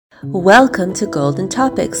Welcome to Golden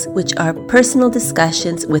Topics, which are personal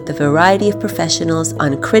discussions with a variety of professionals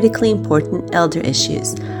on critically important elder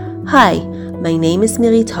issues. Hi, my name is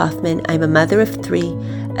Mirit Hoffman. I'm a mother of three,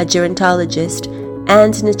 a gerontologist,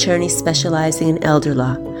 and an attorney specializing in elder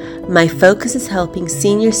law. My focus is helping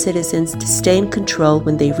senior citizens to stay in control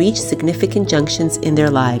when they reach significant junctions in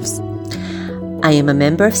their lives. I am a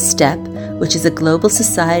member of STEP, which is a global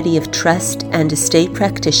society of trust and estate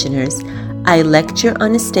practitioners. I lecture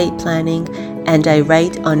on estate planning, and I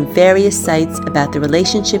write on various sites about the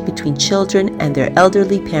relationship between children and their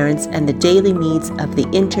elderly parents and the daily needs of the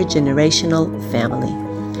intergenerational family.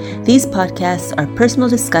 These podcasts are personal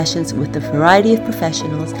discussions with a variety of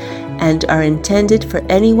professionals and are intended for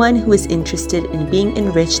anyone who is interested in being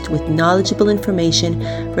enriched with knowledgeable information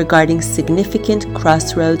regarding significant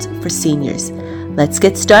crossroads for seniors. Let's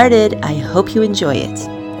get started. I hope you enjoy it.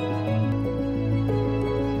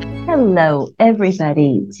 Hello,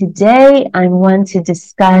 everybody. Today, I want to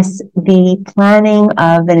discuss the planning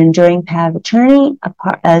of an enduring power of attorney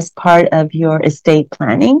as part of your estate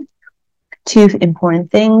planning. Two important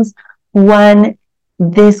things. One,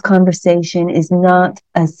 this conversation is not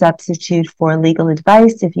a substitute for legal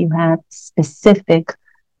advice. If you have specific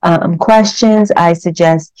questions, I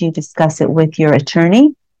suggest you discuss it with your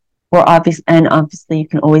attorney. Obviously, you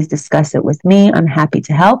can always discuss it with me. I'm happy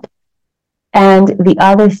to help. And the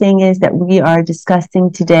other thing is that we are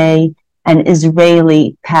discussing today an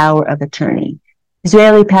Israeli power of attorney.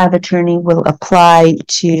 Israeli power of attorney will apply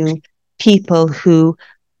to people who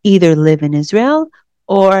either live in Israel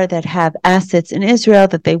or that have assets in Israel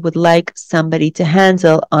that they would like somebody to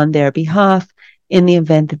handle on their behalf in the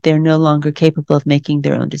event that they're no longer capable of making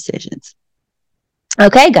their own decisions.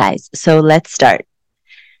 Okay, guys, so let's start.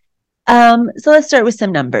 Let's start with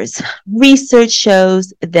some numbers. Research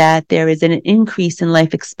shows that there is an increase in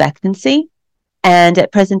life expectancy, and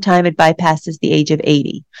at present time it bypasses the age of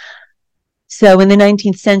 80. So in the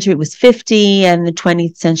 19th century it was 50, and the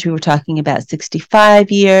 20th century we're talking about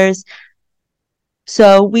 65 years.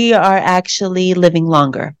 So we are actually living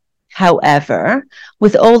longer. However,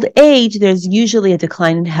 with old age, there's usually a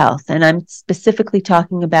decline in health, and I'm specifically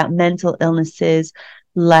talking about mental illnesses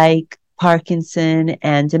like Parkinson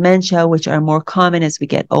and dementia, which are more common as we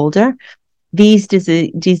get older. These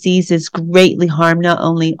diseases greatly harm not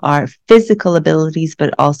only our physical abilities,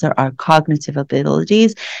 but also our cognitive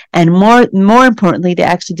abilities. And more importantly, they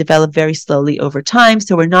actually develop very slowly over time,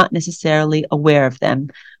 so we're not necessarily aware of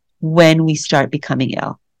them when we start becoming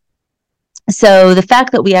ill. So the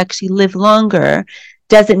fact that we actually live longer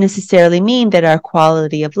doesn't necessarily mean that our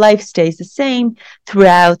quality of life stays the same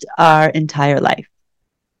throughout our entire life.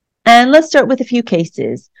 And let's start with a few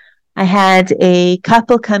cases. I had a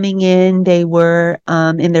couple coming in. They were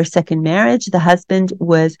in their second marriage. The husband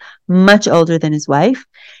was much older than his wife,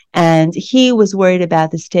 and he was worried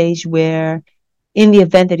about the stage where, in the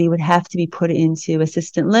event that he would have to be put into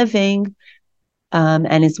assisted living,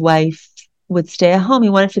 and his wife would stay at home, he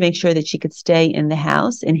wanted to make sure that she could stay in the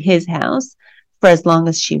house, in his house, for as long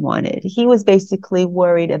as she wanted. He was basically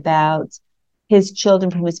worried about his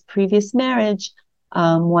children from his previous marriage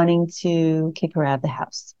wanting to kick her out of the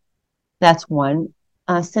house. That's one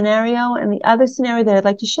scenario. And the other scenario that I'd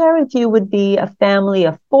like to share with you would be a family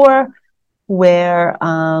of four where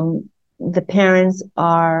the parents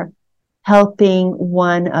are helping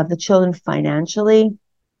one of the children financially,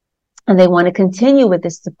 and they want to continue with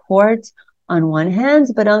this support on one hand,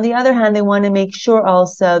 but on the other hand, they want to make sure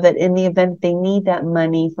also that in the event they need that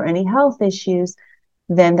money for any health issues,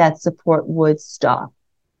 then that support would stop.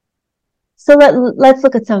 So let's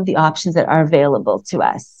look at some of the options that are available to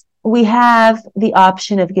us. We have the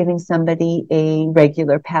option of giving somebody a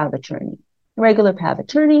regular power of attorney. A regular power of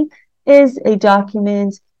attorney is a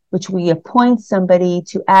document which we appoint somebody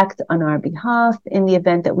to act on our behalf in the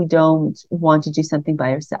event that we don't want to do something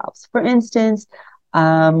by ourselves. For instance,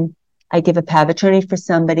 I give a power of attorney for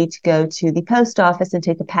somebody to go to the post office and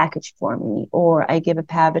take a package for me, or I give a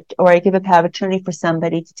power of attorney for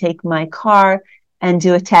somebody to take my car and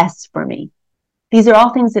do a test for me. These are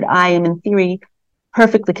all things that I am, in theory,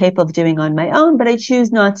 perfectly capable of doing on my own, but I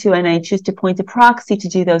choose not to, and I choose to appoint a proxy to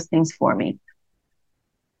do those things for me.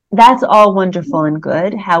 That's all wonderful and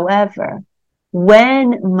good. However,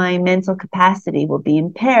 when my mental capacity will be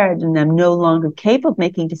impaired and I'm no longer capable of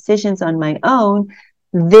making decisions on my own,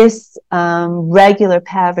 this regular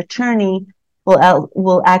power of attorney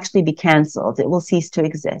will actually be canceled. It will cease to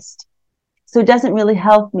exist. So it doesn't really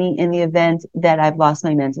help me in the event that I've lost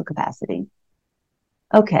my mental capacity.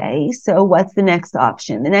 Okay, so what's the next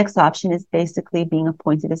option? The next option is basically being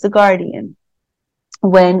appointed as a guardian.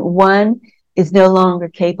 When one is no longer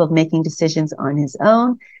capable of making decisions on his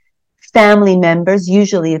own, family members,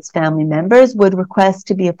 usually it's family members, would request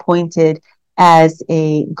to be appointed as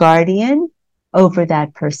a guardian over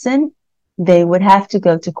that person. They would have to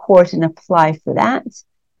go to court and apply for that,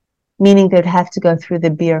 meaning they'd have to go through the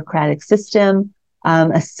bureaucratic system.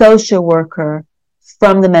 A social worker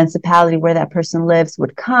from the municipality where that person lives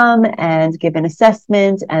would come and give an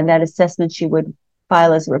assessment, and that assessment she would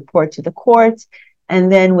file as a report to the court.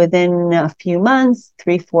 And then within a few months,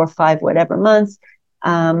 3, 4, 5, whatever months,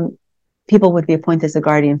 people would be appointed as a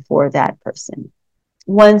guardian for that person.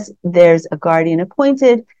 Once there's a guardian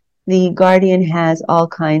appointed, the guardian has all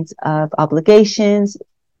kinds of obligations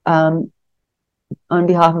on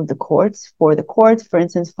behalf of the courts, for the courts, for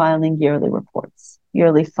instance, filing yearly reports,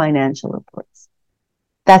 yearly financial reports.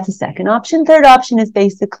 That's the second option. Third option is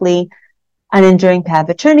basically an enduring power of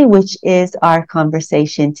attorney, which is our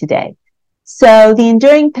conversation today. So the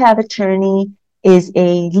enduring power of attorney is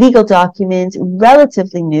a legal document,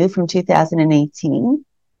 relatively new, from 2018.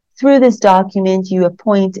 Through this document, you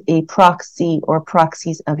appoint a proxy or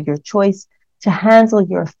proxies of your choice to handle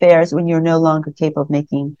your affairs when you're no longer capable of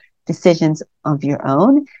making decisions of your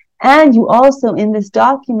own. And you also, in this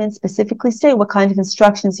document, specifically state what kind of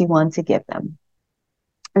instructions you want to give them.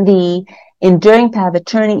 The enduring power of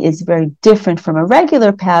attorney is very different from a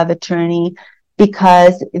regular power of attorney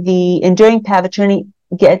because the enduring power of attorney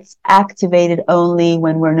gets activated only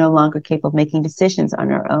when we're no longer capable of making decisions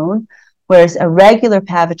on our own, whereas a regular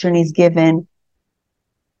power of attorney is given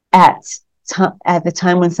at the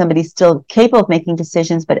time when somebody's still capable of making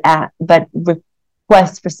decisions, but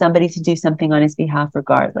requests for somebody to do something on his behalf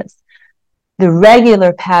regardless. The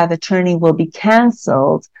regular power of attorney will be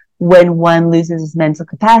canceled when one loses his mental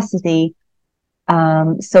capacity,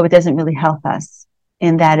 so it doesn't really help us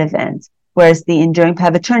in that event. Whereas the enduring power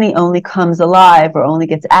of attorney only comes alive or only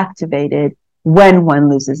gets activated when one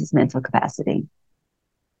loses his mental capacity.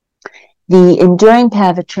 The enduring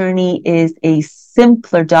power of attorney is a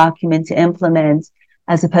simpler document to implement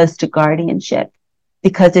as opposed to guardianship,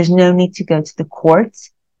 because there's no need to go to the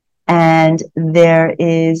courts and there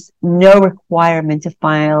is no requirement to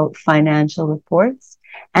file financial reports.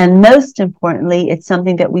 And most importantly, it's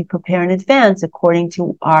something that we prepare in advance according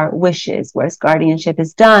to our wishes, whereas guardianship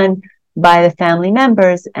is done by the family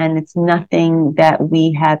members and it's nothing that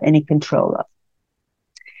we have any control of.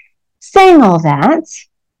 Saying all that,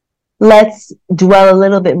 let's dwell a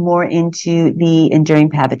little bit more into the enduring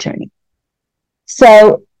power of attorney.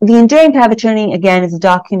 So the enduring power of attorney, again, is a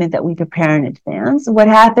document that we prepare in advance. What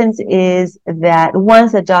happens is that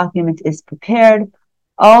once a document is prepared,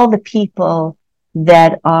 all the people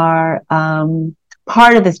that are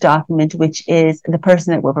part of this document, which is the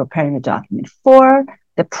person that we're preparing the document for,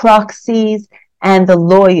 the proxies, and the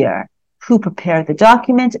lawyer who prepared the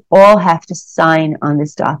document, all have to sign on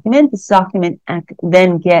this document. This document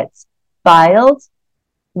then gets filed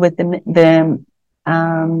with the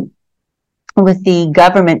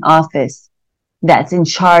government office that's in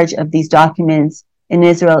charge of these documents. In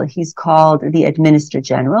Israel, he's called the Administrator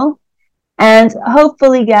General, and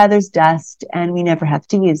hopefully gathers dust and we never have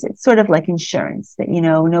to use it. Sort of like insurance, that, you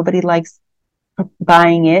know, nobody likes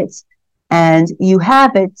buying it and you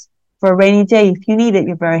have it for a rainy day. If you need it,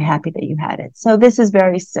 you're very happy that you had it. So this is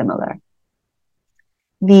very similar.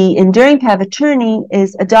 The enduring power of attorney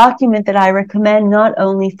is a document that I recommend not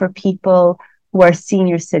only for people who are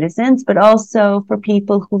senior citizens, but also for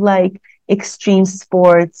people who like extreme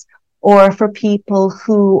sports or for people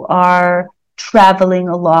who are traveling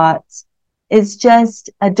a lot. It's just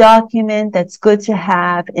a document that's good to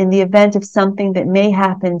have in the event of something that may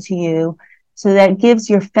happen to you, so that gives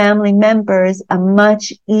your family members a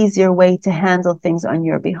much easier way to handle things on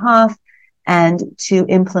your behalf and to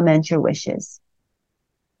implement your wishes.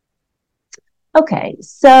 Okay,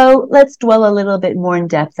 so let's dwell a little bit more in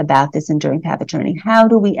depth about this enduring power of attorney. How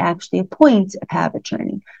do we actually appoint a power of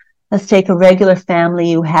attorney? Let's take a regular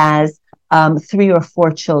family who has 3 or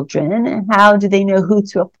 4 children. How do they know who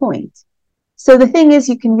to appoint? So the thing is,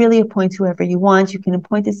 you can really appoint whoever you want. You can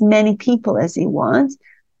appoint as many people as you want.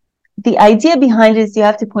 The idea behind it is you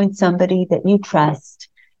have to appoint somebody that you trust,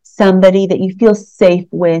 somebody that you feel safe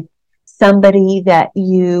with, somebody that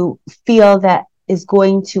you feel that is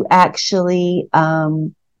going to actually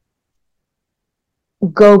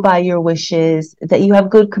go by your wishes, that you have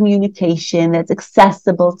good communication, that's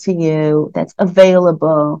accessible to you, that's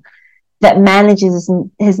available, that manages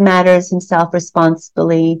his matters himself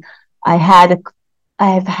responsibly. I've had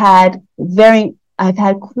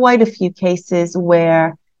quite a few cases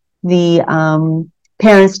where the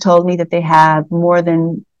parents told me that they have more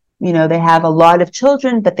than, they have a lot of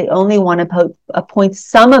children, but they only want to appoint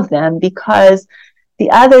some of them because The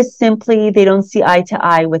others simply, they don't see eye to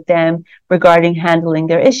eye with them regarding handling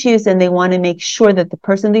their issues, and they want to make sure that the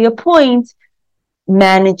person they appoint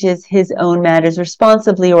manages his own matters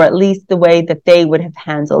responsibly, or at least the way that they would have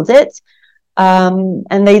handled it.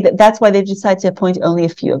 And that's why they decide to appoint only a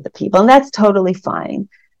few of the people, and that's totally fine.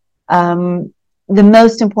 The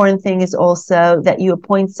most important thing is also that you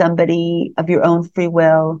appoint somebody of your own free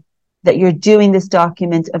will, that you're doing this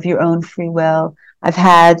document of your own free will. I've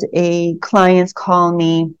had a client call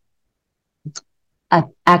me,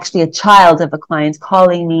 actually a child of a client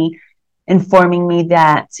calling me, informing me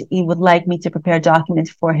that he would like me to prepare a document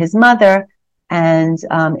for his mother. And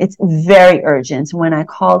it's very urgent. When I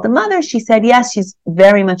called the mother, she said, yes, she's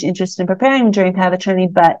very much interested in preparing enduring power of attorney,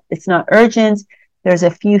 but it's not urgent. There's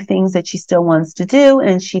a few things that she still wants to do,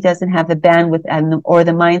 and she doesn't have the bandwidth or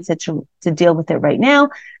the mindset to deal with it right now.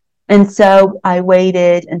 And so I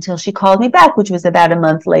waited until she called me back, which was about a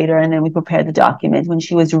month later, and then we prepared the document when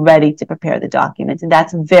she was ready to prepare the document. And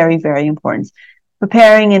that's very, very important.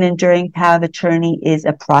 Preparing an enduring power of attorney is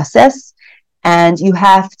a process, and you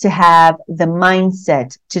have to have the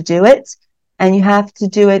mindset to do it. And you have to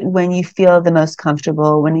do it when you feel the most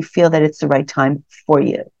comfortable, when you feel that it's the right time for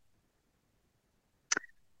you.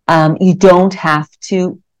 You don't have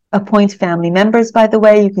to appoint family members, by the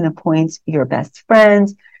way. You can appoint your best friend.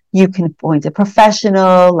 You can appoint a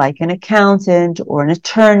professional like an accountant or an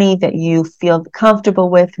attorney that you feel comfortable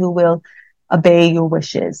with, who will obey your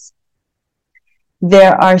wishes.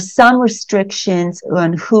 There are some restrictions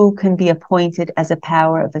on who can be appointed as a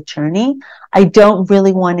power of attorney. I don't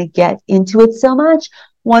really want to get into it so much.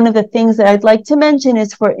 One of the things that I'd like to mention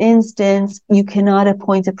is, for instance, you cannot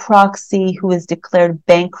appoint a proxy who is declared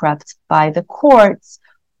bankrupt by the courts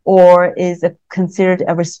or is considered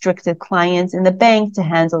a restricted client in the bank to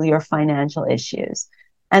handle your financial issues.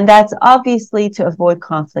 And that's obviously to avoid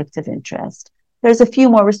conflict of interest. There's a few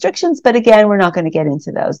more restrictions, but again, we're not going to get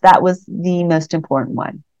into those. That was the most important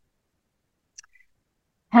one.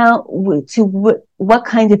 What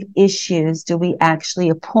kind of issues do we actually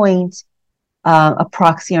appoint a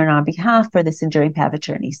proxy on our behalf for this enduring power of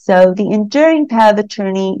attorney? So the enduring power of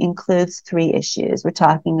attorney includes 3 issues. We're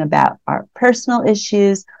talking about our personal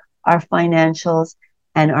issues, our financials,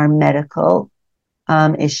 and our medical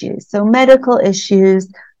issues. So medical issues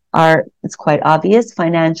it's quite obvious.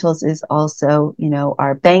 Financials is also,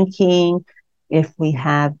 our banking, if we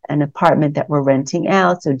have an apartment that we're renting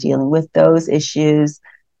out, so dealing with those issues.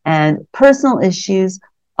 And personal issues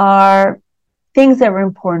are things that were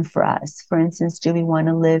important for us. For instance, do we want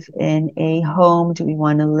to live in a home? Do we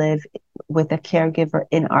want to live with a caregiver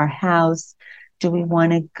in our house? Do we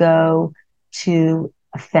want to go to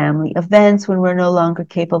family events when we're no longer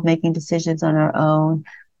capable of making decisions on our own?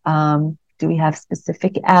 Do we have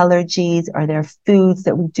specific allergies? Are there foods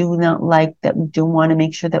that we do not like, that we do want to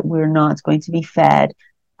make sure that we're not going to be fed?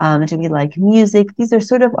 Do we like music? These are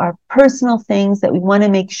sort of our personal things that we want to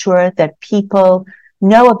make sure that people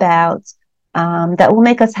know about, that will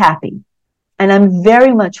make us happy. And I'm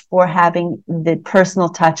very much for having the personal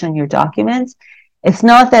touch on your documents. It's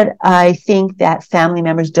not that I think that family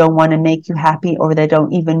members don't want to make you happy or they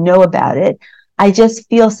don't even know about it. I just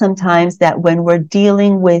feel sometimes that when we're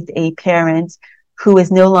dealing with a parent who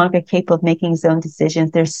is no longer capable of making his own decisions,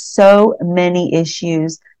 there's so many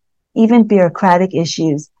issues, even bureaucratic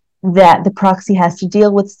issues, that the proxy has to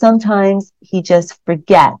deal with. Sometimes he just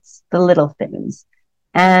forgets the little things,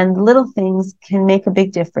 and little things can make a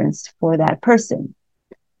big difference for that person.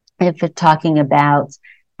 If you're talking about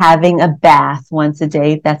having a bath once a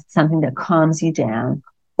day, that's something that calms you down,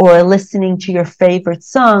 or listening to your favorite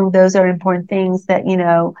song, those are important things that,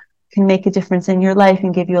 can make a difference in your life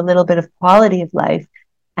and give you a little bit of quality of life.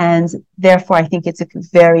 And therefore, I think it's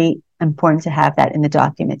very important to have that in the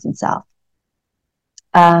document itself.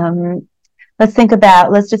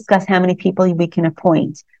 Let's discuss how many people we can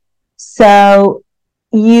appoint. So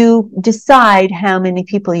you decide how many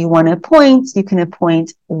people you want to appoint. You can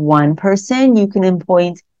appoint one person. You can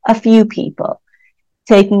appoint a few people,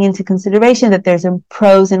 taking into consideration that there's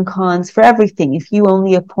pros and cons for everything. If you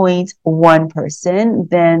only appoint one person,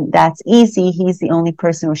 then that's easy. He's the only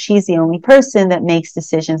person or she's the only person that makes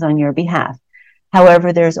decisions on your behalf.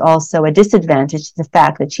 However, there's also a disadvantage to the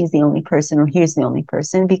fact that she's the only person or he's the only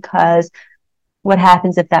person, because what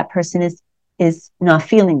happens if that person is not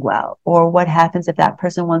feeling well? Or what happens if that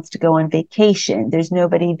person wants to go on vacation? There's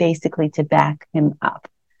nobody basically to back him up.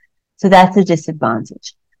 So that's a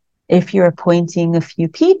disadvantage. If you're appointing a few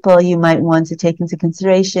people, you might want to take into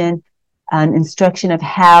consideration an instruction of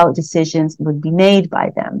how decisions would be made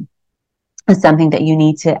by them. It's something that you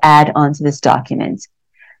need to add onto this document.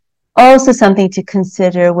 Also, something to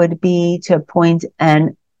consider would be to appoint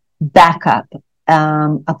an backup,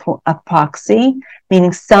 a proxy,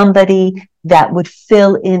 meaning somebody that would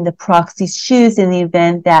fill in the proxy's shoes in the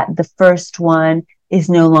event that the first one is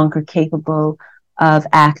no longer capable of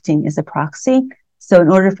acting as a proxy. So in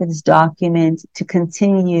order for this document to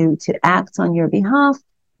continue to act on your behalf,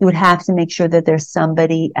 you would have to make sure that there's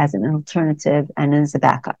somebody as an alternative and as a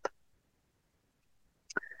backup.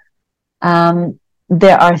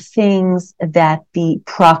 There are things that the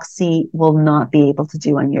proxy will not be able to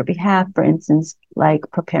do on your behalf, for instance, like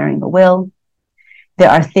preparing a will. There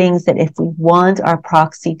are things that if we want our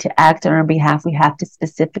proxy to act on our behalf, we have to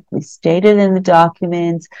specifically state it in the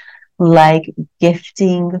document, like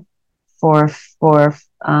gifting for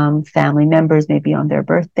family members, maybe on their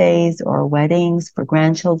birthdays or weddings, for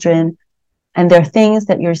grandchildren. And there are things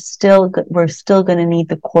that we're still going to need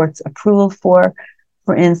the court's approval for.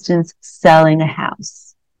 For instance, selling a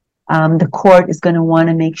house. The court is going to want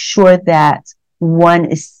to make sure that one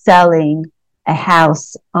is selling a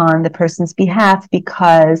house on the person's behalf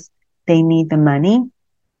because they need the money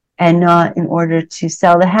and not in order to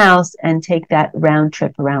sell the house and take that round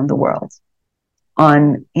trip around the world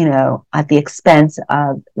on, at the expense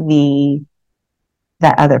of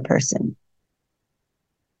that other person.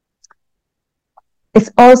 It's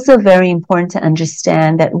also very important to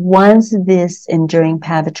understand that once this enduring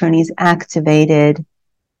power of attorney is activated,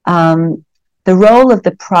 the role of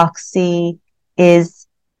the proxy is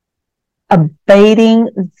abating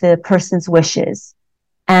the person's wishes.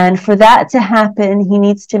 And for that to happen, he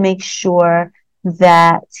needs to make sure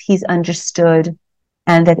that he's understood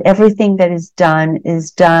and that everything that is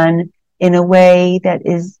done in a way that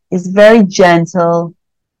is very gentle.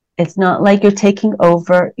 It's not like you're taking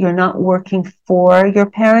over. You're not working for your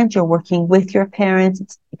parent. You're working with your parents.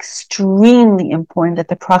 It's extremely important that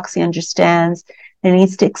the proxy understands and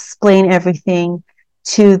needs to explain everything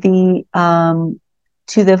to the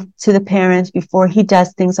parent before he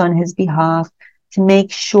does things on his behalf, to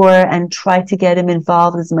make sure and try to get him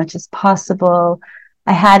involved as much as possible.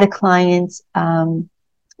 I had a client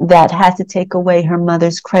that had to take away her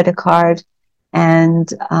mother's credit card, and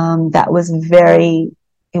that was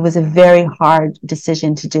it was a very hard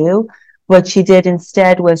decision to do. What she did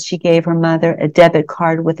instead was she gave her mother a debit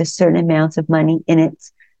card with a certain amount of money in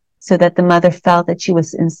it so that the mother felt that she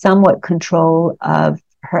was in somewhat control of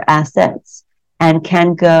her assets and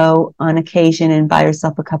can go on occasion and buy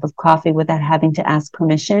herself a cup of coffee without having to ask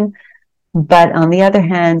permission. But on the other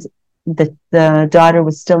hand, the daughter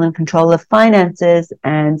was still in control of finances,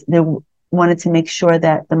 and they wanted to make sure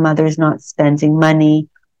that the mother is not spending money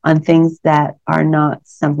on things that are not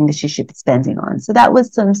something that she should be spending on. So that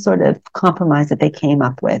was some sort of compromise that they came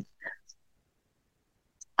up with.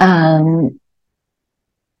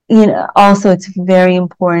 Also, it's very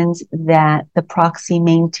important that the proxy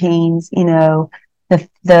maintains,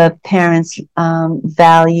 the parents'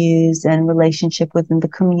 values and relationship within the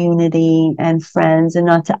community and friends, and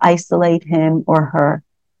not to isolate him or her.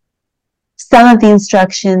 Some of the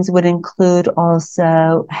instructions would include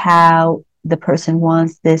also how the person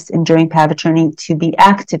wants this enduring power of attorney to be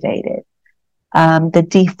activated. The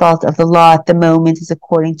default of the law at the moment is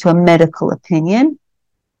according to a medical opinion,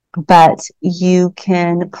 but you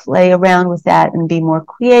can play around with that and be more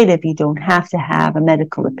creative. You don't have to have a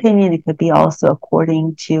medical opinion. It could be also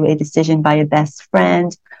according to a decision by a best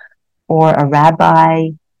friend or a rabbi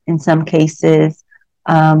in some cases.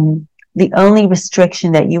 The only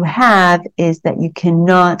restriction that you have is that you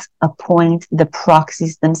cannot appoint the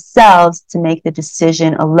proxies themselves to make the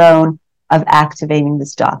decision alone of activating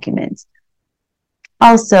this document.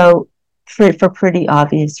 Also, for pretty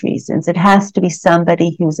obvious reasons, it has to be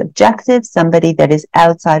somebody who's objective, somebody that is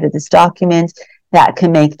outside of this document that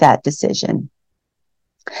can make that decision.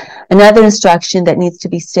 Another instruction that needs to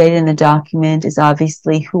be stated in the document is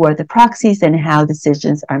obviously who are the proxies and how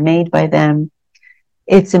decisions are made by them.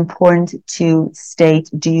 It's important to state,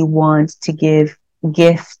 do you want to give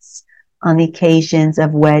gifts on the occasions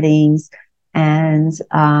of weddings and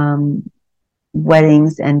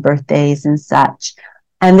birthdays and such?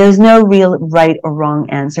 And there's no real right or wrong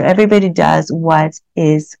answer. Everybody does what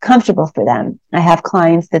is comfortable for them. I have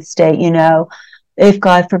clients that state, if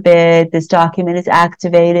God forbid this document is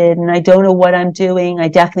activated and I don't know what I'm doing, I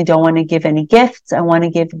definitely don't want to give any gifts. I want to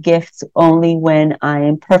give gifts only when I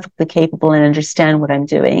am perfectly capable and understand what I'm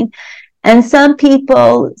doing. And some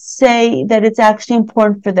people say that it's actually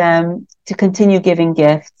important for them to continue giving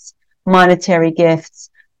gifts, monetary gifts,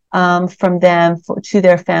 from them to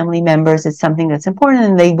their family members. Is something that's important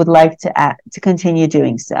and they would like to continue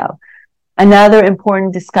doing so. Another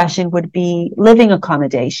important discussion would be living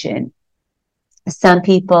accommodation. Some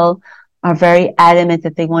people are very adamant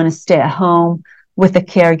that they want to stay at home with a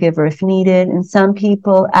caregiver if needed. And some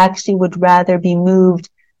people actually would rather be moved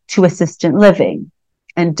to assisted living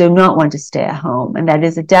and do not want to stay at home. And that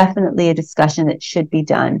is definitely a discussion that should be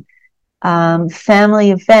done.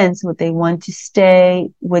 Family events, would they want to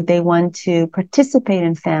stay? Would they want to participate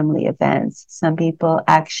in family events? Some people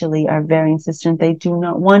actually are very insistent they do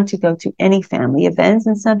not want to go to any family events,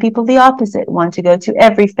 and some people the opposite, want to go to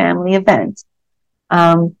every family event.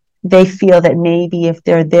 They feel that maybe if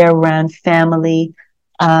they're there around family,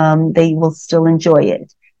 they will still enjoy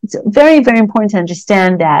it. It's very, very important to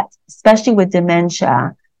understand that, especially with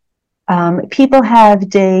dementia, people have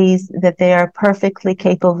days that they are perfectly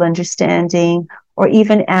capable of understanding, or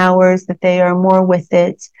even hours that they are more with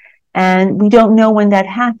it. And we don't know when that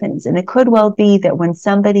happens. And it could well be that when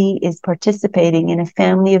somebody is participating in a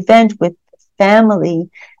family event with family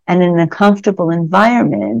and in a comfortable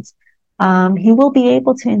environment, he will be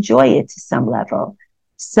able to enjoy it to some level.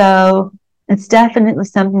 So it's definitely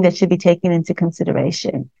something that should be taken into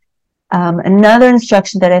consideration. Another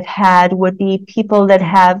instruction that I've had would be people that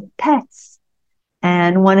have pets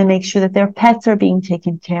and want to make sure that their pets are being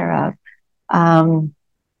taken care of.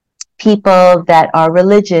 People that are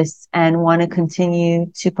religious and want to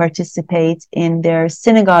continue to participate in their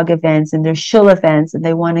synagogue events and their shul events, and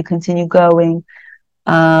they want to continue going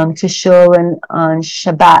to shul on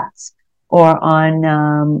Shabbat or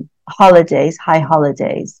on holidays, high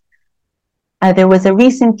holidays. There was a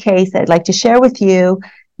recent case I'd like to share with you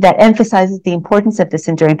that emphasizes the importance of this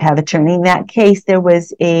enduring power of attorney. In that case, there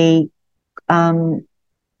was a common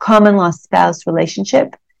law spouse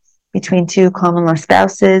relationship between two common law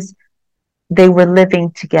spouses. They were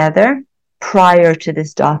living together prior to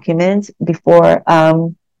this document, before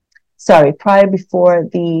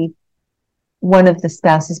one of the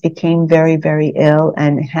spouses became very, very ill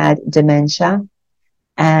and had dementia.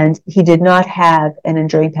 And he did not have an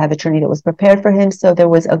enduring power of attorney that was prepared for him. So there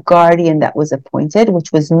was a guardian that was appointed,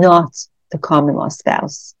 which was not the common law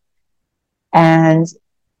spouse. And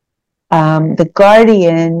the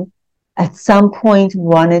guardian at some point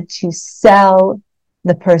wanted to sell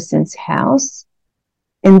the person's house.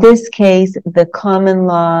 In this case, the common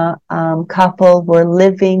law couple were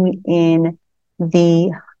living in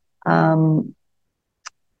the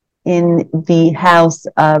house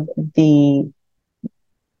of the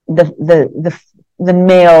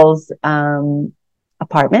male's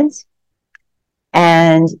apartment,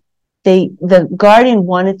 and the guardian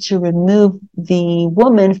wanted to remove the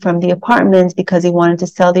woman from the apartment because he wanted to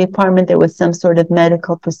sell the apartment. There was some sort of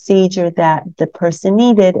medical procedure that the person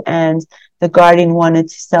needed, and the guardian wanted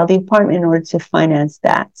to sell the apartment in order to finance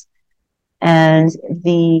that. And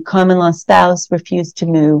the common law spouse refused to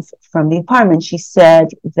move from the apartment. She said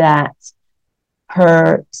that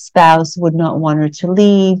her spouse would not want her to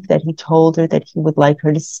leave, that he told her that he would like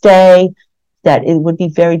her to stay, that it would be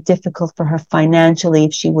very difficult for her financially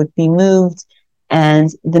if she would be moved. And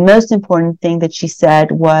the most important thing that she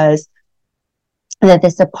said was that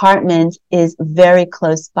this apartment is very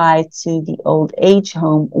close by to the old age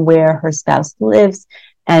home where her spouse lives,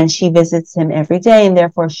 and she visits him every day, and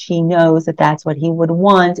therefore she knows that that's what he would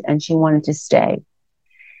want, and she wanted to stay.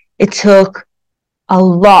 It took a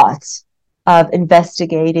lot of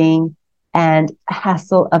investigating and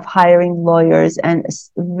hassle of hiring lawyers and a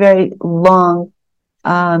very long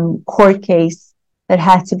court case that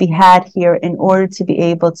had to be had here in order to be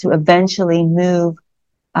able to eventually move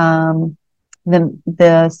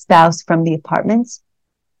the spouse from the apartment.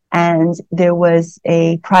 And there was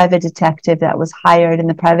a private detective that was hired, and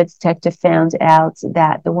the private detective found out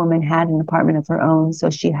that the woman had an apartment of her own, so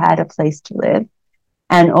she had a place to live,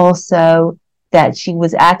 and also that she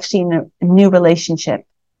was actually in a new relationship.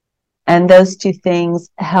 And those two things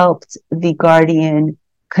helped the guardian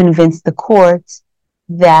convince the court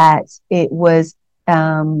that it was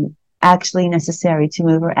actually necessary to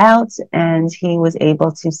move her out, and he was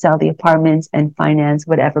able to sell the apartment and finance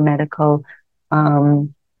whatever medical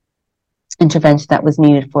intervention that was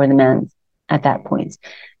needed for the man at that point.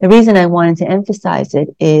 The reason I wanted to emphasize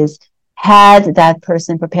it is, had that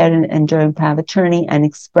person prepared an enduring power of attorney and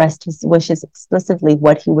expressed his wishes explicitly,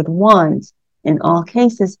 what he would want in all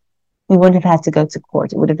cases, we wouldn't have had to go to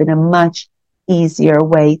court. It would have been a much easier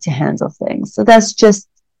way to handle things. So that's just,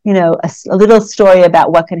 a little story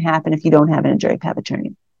about what can happen if you don't have an enduring power of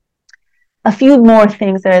attorney. A few more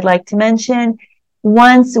things that I'd like to mention.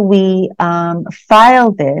 Once we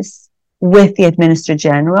file this with the Administrator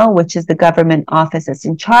General, which is the government office that's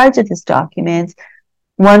in charge of this document,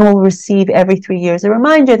 one will receive every 3 years a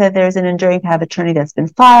reminder that there's an enduring power of attorney that's been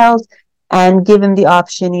filed. and give him the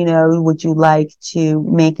option, would you like to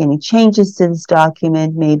make any changes to this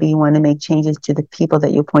document? Maybe you want to make changes to the people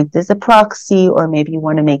that you appoint as a proxy, or maybe you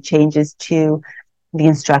want to make changes to the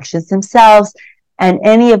instructions themselves. And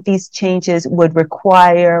any of these changes would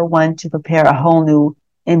require one to prepare a whole new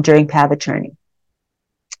enduring power of attorney.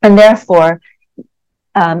 And therefore,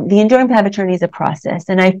 the enduring power of attorney is a process,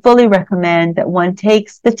 and I fully recommend that one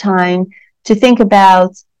takes the time to think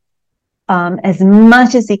about as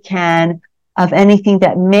much as he can of anything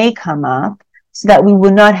that may come up, so that we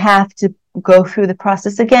will not have to go through the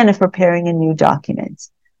process again of preparing a new document.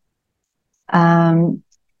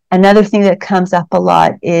 Another thing that comes up a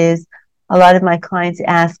lot is a lot of my clients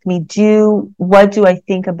ask me, what do I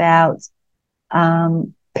think about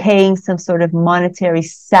paying some sort of monetary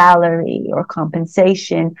salary or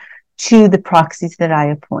compensation to the proxies that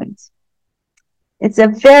I appoint? It's a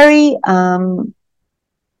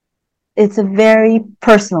very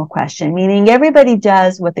personal question, meaning everybody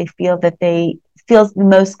does what they feel feels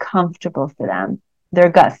most comfortable for them, their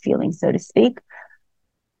gut feeling, so to speak.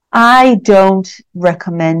 I don't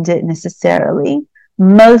recommend it necessarily.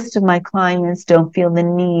 Most of my clients don't feel the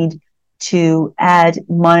need to add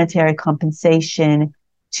monetary compensation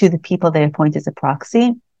to the people they appoint as a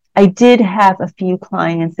proxy. I did have a few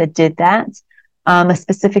clients that did that. A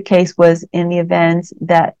specific case was in the event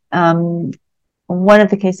that one of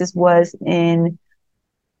the cases was in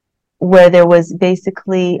where there was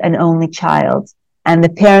basically an only child, and the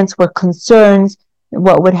parents were concerned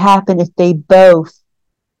what would happen if they both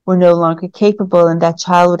were no longer capable, and that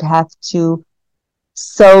child would have to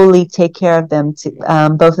solely take care of them,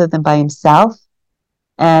 both of them by himself.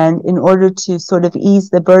 And in order to sort of ease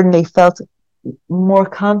the burden, they felt more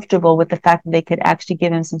comfortable with the fact that they could actually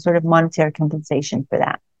give him some sort of monetary compensation for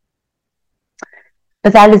that.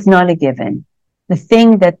 But that is not a given. The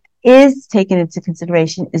thing that is taken into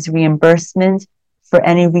consideration is reimbursement for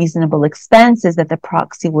any reasonable expenses that the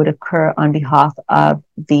proxy would occur on behalf of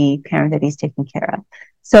the parent that he's taking care of.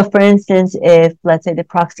 So, for instance, if, let's say, the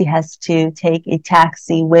proxy has to take a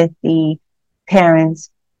taxi with the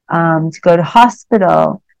parents to go to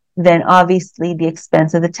hospital, then obviously the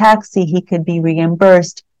expense of the taxi, he could be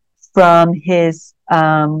reimbursed from his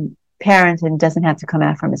parent and doesn't have to come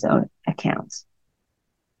out from his own account.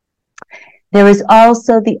 There is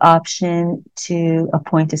also the option to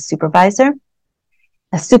appoint a supervisor.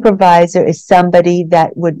 A supervisor is somebody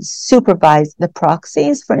that would supervise the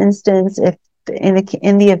proxies. For instance, if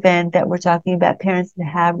in the event that we're talking about parents that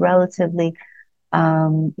have relatively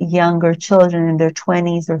younger children in their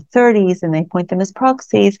 20s or 30s, and they appoint them as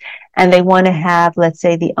proxies, and they want to have, let's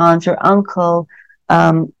say, the aunt or uncle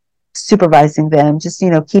supervising them, just,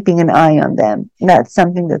 keeping an eye on them. That's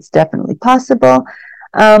something that's definitely possible.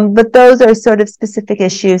 But those are sort of specific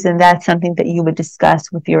issues, and that's something that you would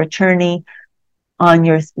discuss with your attorney when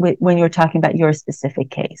you're talking about your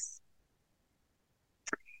specific case.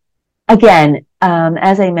 Again,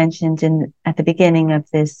 as I mentioned at the beginning of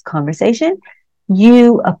this conversation,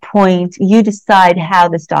 you decide how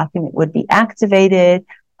this document would be activated.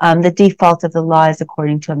 The default of the law is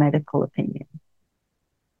according to a medical opinion.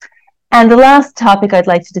 And the last topic I'd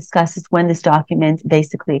like to discuss is when this document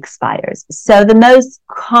basically expires. So the most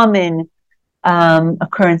common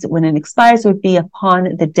occurrence when it expires would be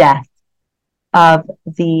upon the death of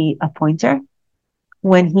the appointer.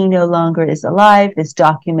 When he no longer is alive, this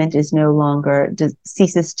document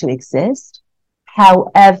ceases to exist.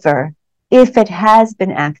 However, if it has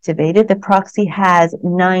been activated, the proxy has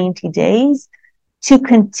 90 days to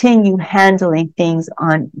continue handling things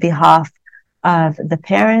on behalf of the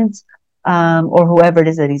parent or whoever it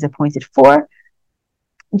is that he's appointed for,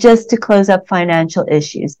 just to close up financial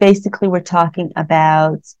issues. Basically, we're talking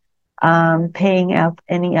about paying out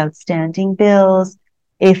any outstanding bills.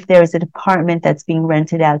 If there's a department that's being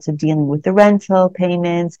rented out, so dealing with the rental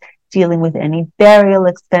payments, dealing with any burial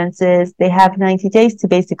expenses, they have 90 days to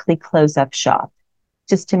basically close up shop,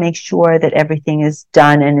 just to make sure that everything is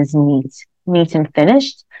done and is neat and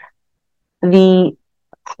finished. The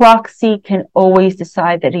proxy can always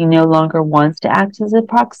decide that he no longer wants to act as a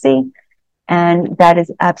proxy, and that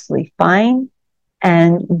is absolutely fine.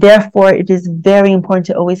 And therefore, it is very important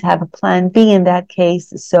to always have a plan B in that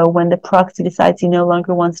case. So when the proxy decides he no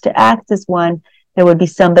longer wants to act as one, there would be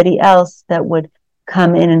somebody else that would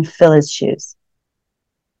come in and fill his shoes.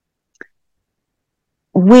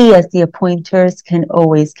 We, as the appointers, can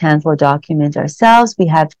always cancel a document ourselves. We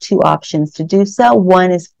have two options to do so.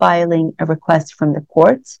 One is filing a request from the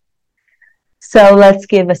court. So let's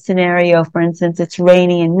give a scenario. For instance, it's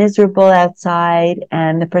rainy and miserable outside,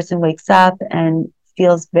 and the person wakes up and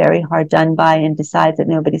feels very hard done by and decides that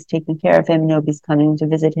nobody's taking care of him, nobody's coming to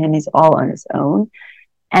visit him, he's all on his own.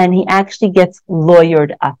 And he actually gets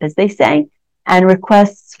lawyered up, as they say, and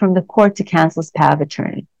requests from the court to cancel his power of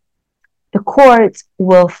attorney. The court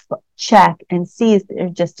will check and see if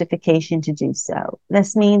there's justification to do so.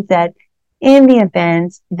 This means that in the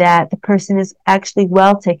event that the person is actually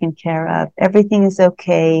well taken care of, everything is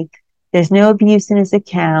okay, there's no abuse in his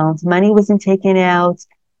account, money wasn't taken out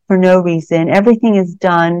for no reason, everything is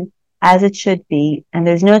done as it should be, and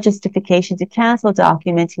there's no justification to cancel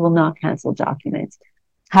documents, he will not cancel documents.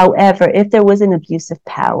 However, if there was an abuse of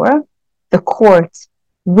power, the court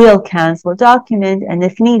will cancel a document, and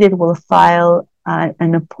if needed, will file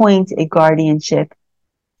and appoint a guardianship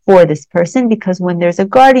for this person, because when there's a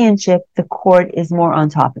guardianship, the court is more on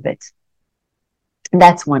top of it. And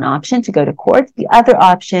that's one option, to go to court. The other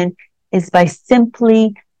option is by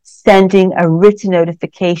simply sending a written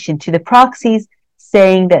notification to the proxies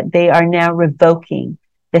saying that they are now revoking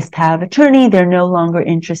this power of attorney. They're no longer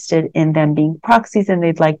interested in them being proxies and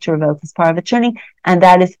they'd like to revoke this power of attorney. And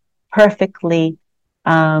that is perfectly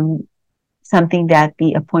something that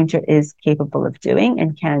the appointer is capable of doing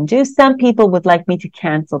and can do. Some people would like me to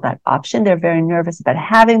cancel that option. They're very nervous about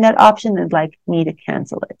having that option and like me to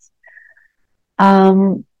cancel it.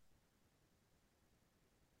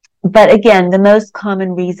 But again, the most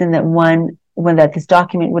common reason that when this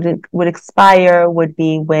document would expire would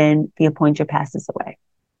be when the appointer passes away.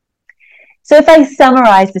 So if I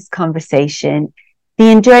summarize this conversation,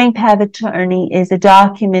 the enduring power of attorney is a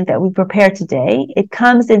document that we prepare today. It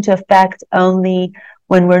comes into effect only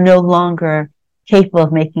when we're no longer capable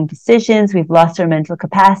of making decisions. We've lost our mental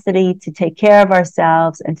capacity to take care of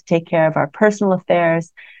ourselves and to take care of our personal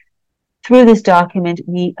affairs. Through this document,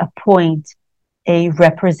 we appoint a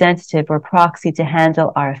representative or proxy to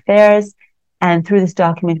handle our affairs. And through this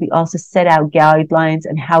document, we also set out guidelines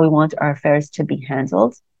on how we want our affairs to be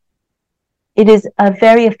handled. It is a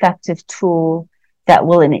very effective tool that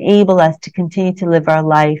will enable us to continue to live our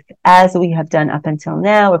life as we have done up until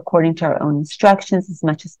now, according to our own instructions as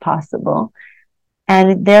much as possible.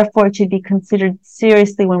 And therefore, it should be considered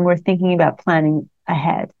seriously when we're thinking about planning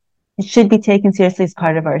ahead. It should be taken seriously as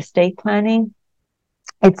part of our estate planning.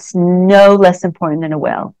 It's no less important than a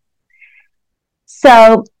will.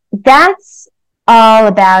 So that's all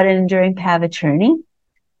about an enduring power of attorney.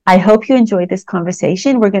 I hope you enjoyed this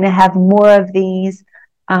conversation. We're going to have more of these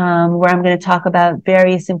where I'm going to talk about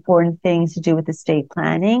various important things to do with estate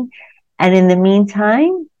planning. And in the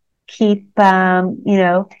meantime, keep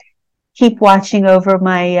watching over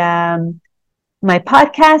my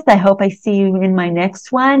podcast. I hope I see you in my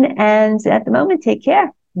next one. And at the moment, take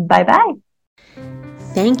care. Bye-bye.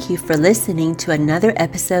 Thank you for listening to another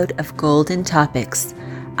episode of Golden Topics.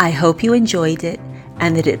 I hope you enjoyed it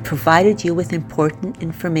and that it provided you with important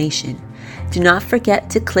information. Do not forget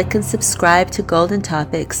to click and subscribe to Golden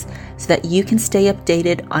Topics so that you can stay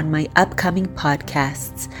updated on my upcoming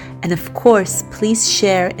podcasts. And of course, please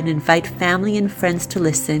share and invite family and friends to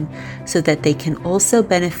listen so that they can also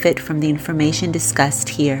benefit from the information discussed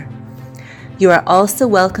here. You are also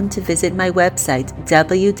welcome to visit my website,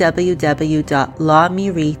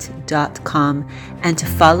 www.lawmirit.com, and to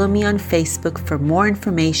follow me on Facebook for more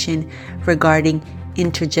information regarding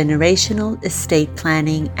intergenerational estate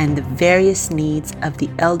planning and the various needs of the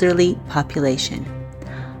elderly population.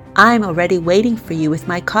 I'm already waiting for you with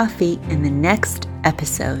my coffee in the next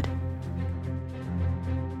episode.